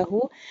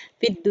أَجْرَهُ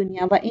فِي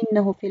الدُّنْيَا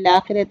وَإِنَّهُ فِي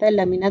الْآخِرَةِ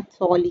لَمِنَ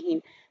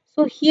الصَّالِحِينَ.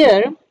 So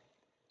here,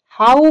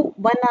 how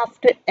one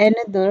after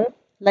another,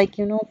 like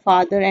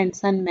father and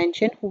son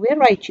mentioned, who were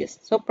righteous.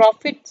 So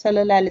Prophet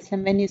sallallahu alaihi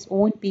wasallam, when his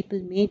own people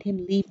made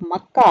him leave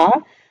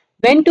Makkah,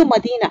 went to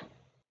Medina.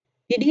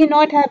 Did he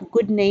not have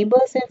good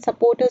neighbors and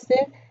supporters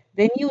there?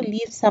 When you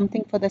leave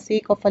something for the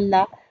sake of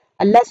Allah,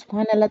 Allah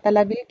subhanahu wa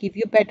ta'ala will give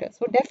you better.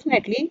 So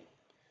definitely,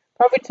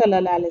 Prophet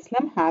sallallahu alaihi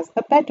wasallam has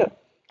a better.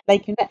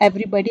 Like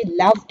everybody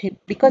loved him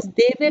because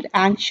they were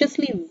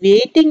anxiously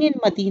waiting in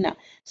Medina.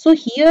 So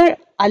here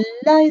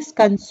Allah is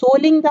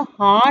consoling the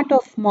heart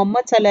of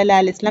Muhammad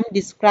sallallahu alaihi wasallam,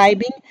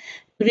 describing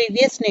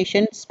previous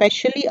nation,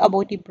 especially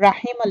about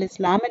Ibrahim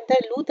al-Islam and the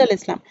Lut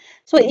al-Islam.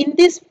 So in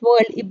this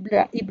world,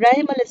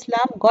 Ibrahim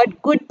al-Islam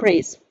got good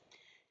praise.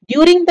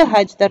 During the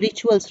Hajj, the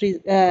rituals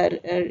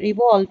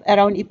revolve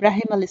around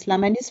Ibrahim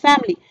al-Islam and his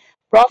family.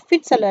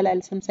 Prophet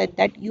ﷺ said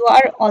that you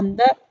are on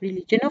the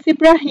religion of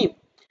Ibrahim.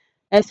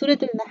 Surah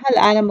Al-Nahl,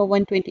 ayah number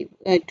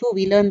 122,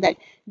 we learn that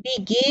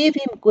we gave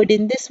him good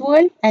in this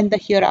world and the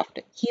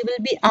hereafter. He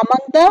will be among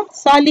the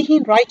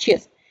Salihin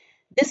righteous.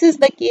 This is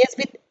the case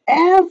with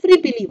every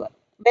believer.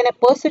 When a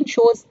person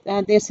shows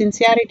their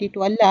sincerity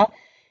to Allah,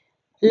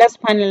 Allah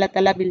subhanahu wa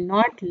ta'ala will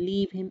not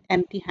leave him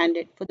empty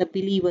handed. For the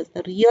believers,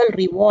 the real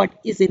reward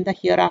is in the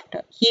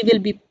hereafter. He will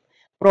be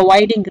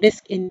providing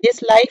risk in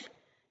this life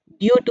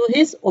due to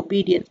his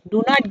obedience.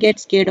 Do not get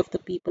scared of the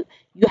people.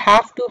 You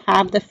have to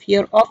have the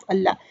fear of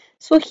Allah.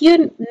 So,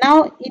 here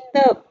now in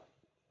the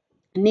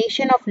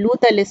nation of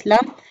Lut al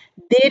Islam,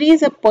 there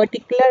is a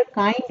particular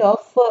kind of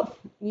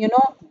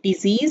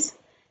disease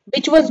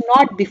which was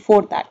not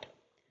before that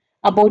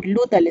about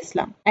Lut al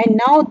Islam. And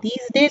now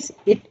these days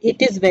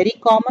it is very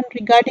common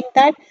regarding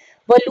that.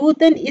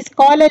 وَلُوطًا إِذْ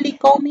قَالَ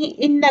لِقَوْمِهِ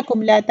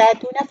إِنَّكُمْ لَا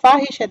تَأْتُونَ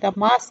فَاحِشَةً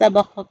مَا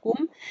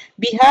سَبَقَكُمْ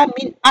بِهَا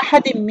مِنْ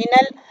أَحَدٍ مِنَ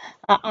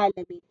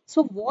الْعَالَمِينَ.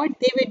 So what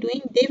they were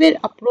doing, they were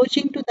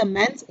approaching to the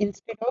men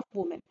instead of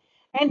women.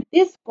 And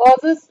this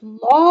causes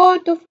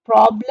lot of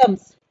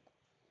problems.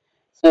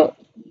 So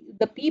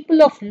the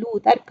people of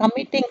Lut are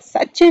committing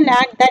such an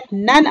act that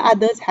none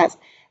others has.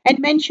 And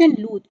mentioned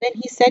Lut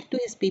when he said to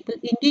his people,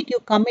 indeed you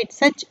commit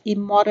such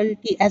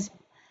immorality as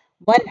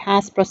one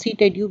has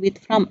preceded you with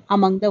from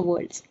among the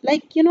worlds.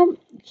 Like,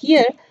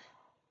 here,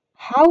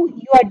 how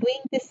you are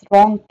doing this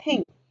wrong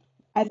thing.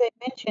 As I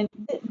mentioned,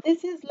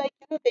 this is like,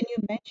 when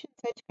you mention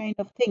such kind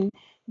of thing,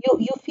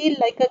 you feel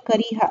like a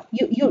kariha.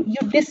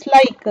 You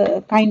dislike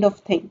kind of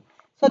thing.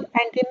 So,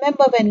 and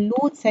remember when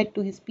Lut said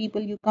to his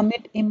people, you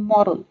commit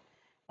immoral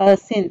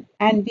sin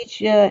and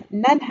which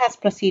none has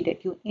preceded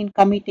you in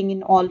committing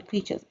in all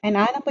creatures. And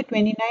ayah number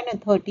 29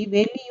 and 30,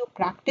 verily you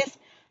practice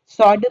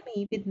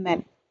sodomy with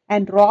men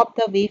and rob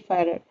the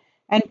wayfarer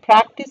and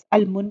practice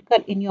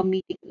al-munkar in your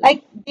meeting.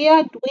 Like they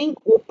are doing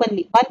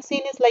openly. One sin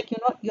is like,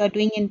 you are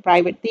doing in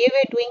private. They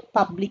were doing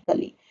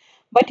publicly.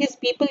 But his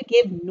people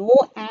gave no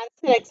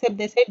answer except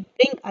they said,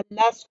 bring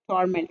Allah's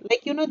torment.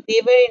 Like, they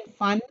were in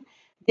fun,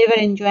 they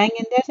were enjoying,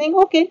 and they're saying,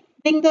 okay,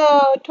 bring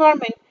the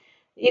torment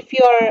if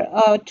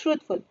you're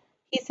truthful.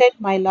 He said,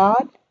 my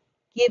Lord,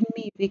 give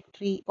me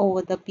victory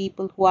over the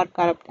people who are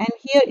corrupt. And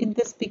here in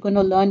this, we're going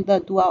to learn the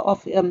dua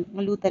of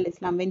Lut al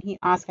Islam when he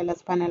asked Allah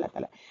subhanahu wa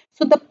ta'ala.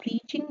 So, the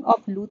preaching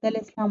of Lut al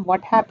Islam,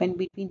 what happened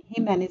between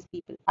him and his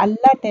people?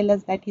 Allah tells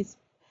us that his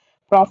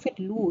prophet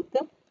Lut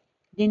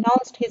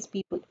denounced his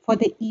people for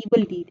their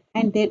evil deed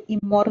and their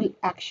immoral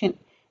action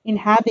in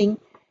having,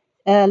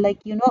 they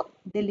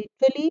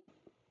literally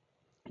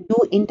do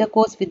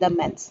intercourse with the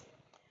men,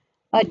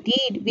 a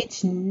deed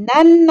which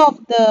none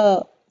of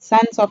the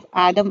sons of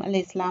Adam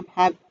alayhi salam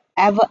have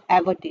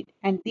ever did.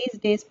 And these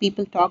days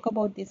people talk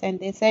about this and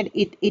they said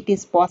it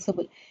is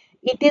possible.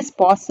 It is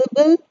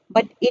possible,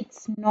 but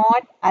it's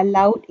not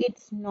allowed,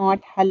 it's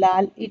not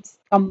halal, it's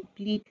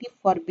completely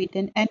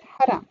forbidden and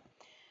haram.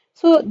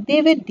 So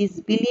they were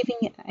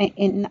disbelieving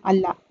in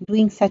Allah,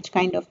 doing such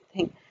kind of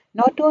thing.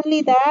 Not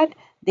only that,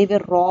 they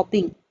were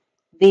robbing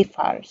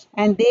wayfarers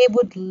and they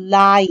would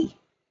lie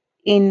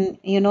in,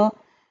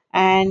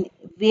 and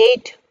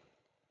wait.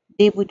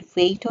 They would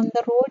wait on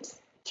the roads,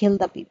 kill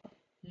the people,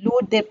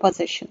 loot their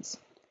possessions.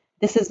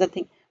 This is the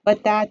thing.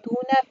 But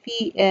tatuna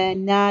fi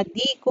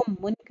nadikum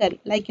munkar,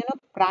 like,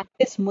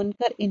 practice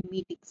munkar in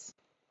meetings.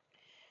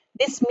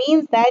 This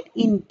means that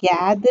in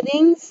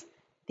gatherings,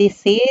 they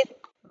say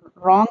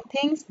wrong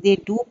things, they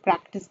do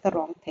practice the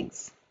wrong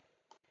things.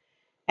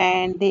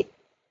 And they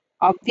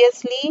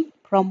obviously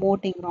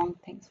promoting wrong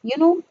things.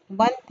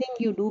 One thing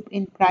you do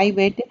in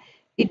private,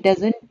 it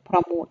doesn't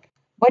promote.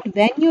 But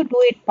when you do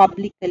it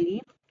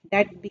publicly,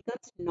 that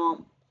becomes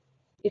norm.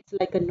 It's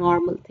like a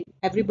normal thing.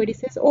 Everybody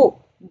says,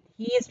 oh,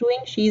 he is doing,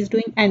 she is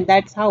doing, and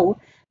that's how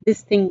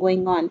this thing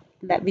going on,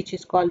 that which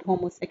is called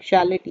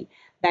homosexuality.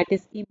 That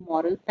is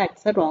immoral,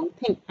 that's a wrong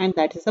thing, and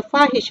that is a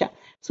fahisha.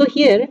 So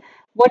here,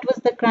 what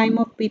was the crime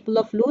of people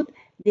of Lut?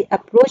 They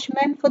approached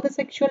men for the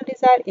sexual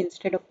desire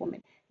instead of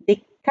women.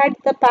 They cut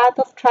the path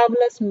of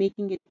travelers,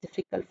 making it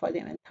difficult for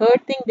them. And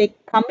third thing, they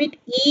commit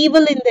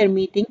evil in their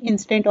meeting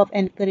instead of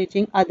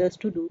encouraging others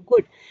to do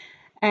good.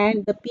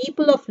 And the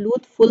people of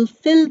Lut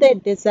fulfill their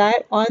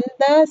desire on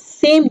the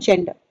same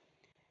gender.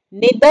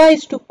 Nida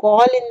is to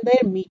call in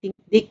their meeting.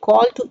 They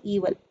call to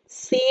evil.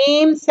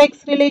 Same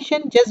sex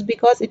relation just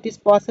because it is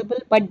possible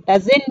but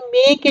doesn't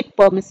make it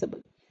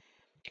permissible.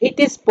 It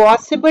is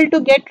possible to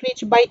get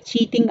rich by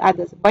cheating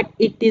others, but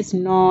it is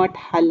not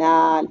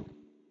halal.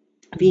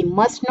 We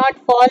must not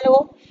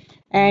follow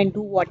and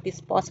do what is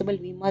possible.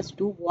 We must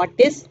do what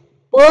is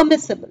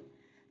permissible.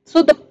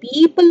 So the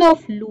people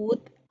of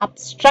Lut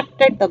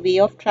obstructed the way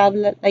of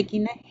travel like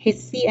in a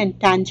hissy and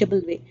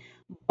tangible way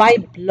by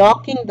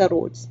blocking the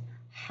roads,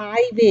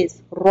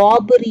 highways,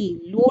 robbery,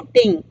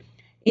 looting,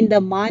 in the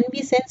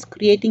Manvi sense,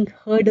 creating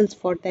hurdles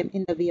for them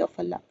in the way of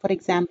Allah. For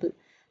example,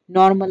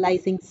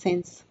 normalizing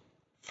sins,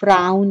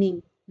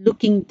 frowning,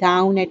 looking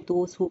down at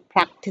those who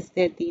practice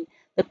their deen.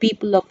 The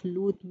people of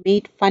Lut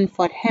made fun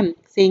for him,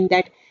 saying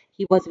that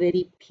he was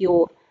very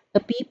pure. The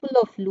people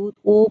of Lut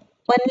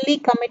openly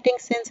committing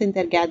sins in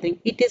their gathering.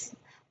 It is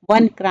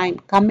One crime,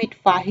 commit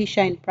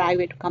fahisha in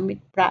private,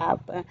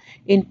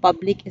 in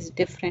public is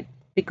different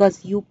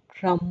because you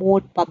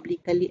promote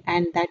publicly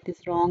and that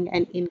is wrong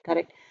and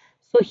incorrect.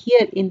 So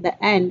here in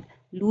the end,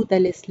 Lut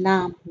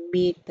al-Islam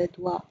made the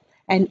dua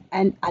and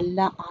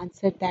Allah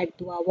answered that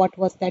dua. What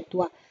was that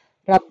dua?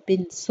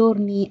 Rabbin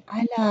surni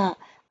ala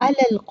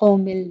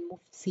al-qawmil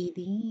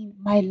mufsidin.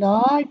 My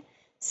Lord,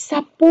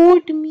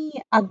 support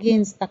me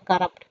against the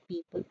corrupt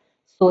people.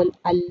 So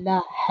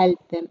Allah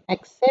helped them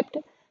except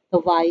the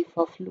wife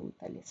of Lut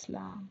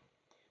al-Islam.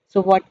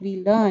 So what we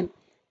learn,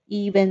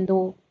 even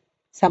though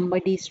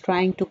somebody is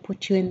trying to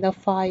put you in the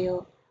fire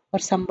or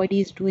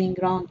somebody is doing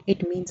wrong,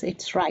 it means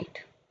it's right.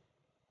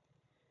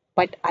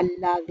 But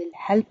Allah will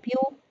help you.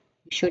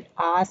 You should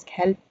ask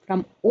help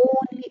from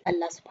only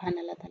Allah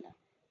subhanahu wa ta'ala.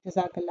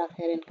 Jazakallah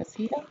khairan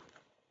kaseera.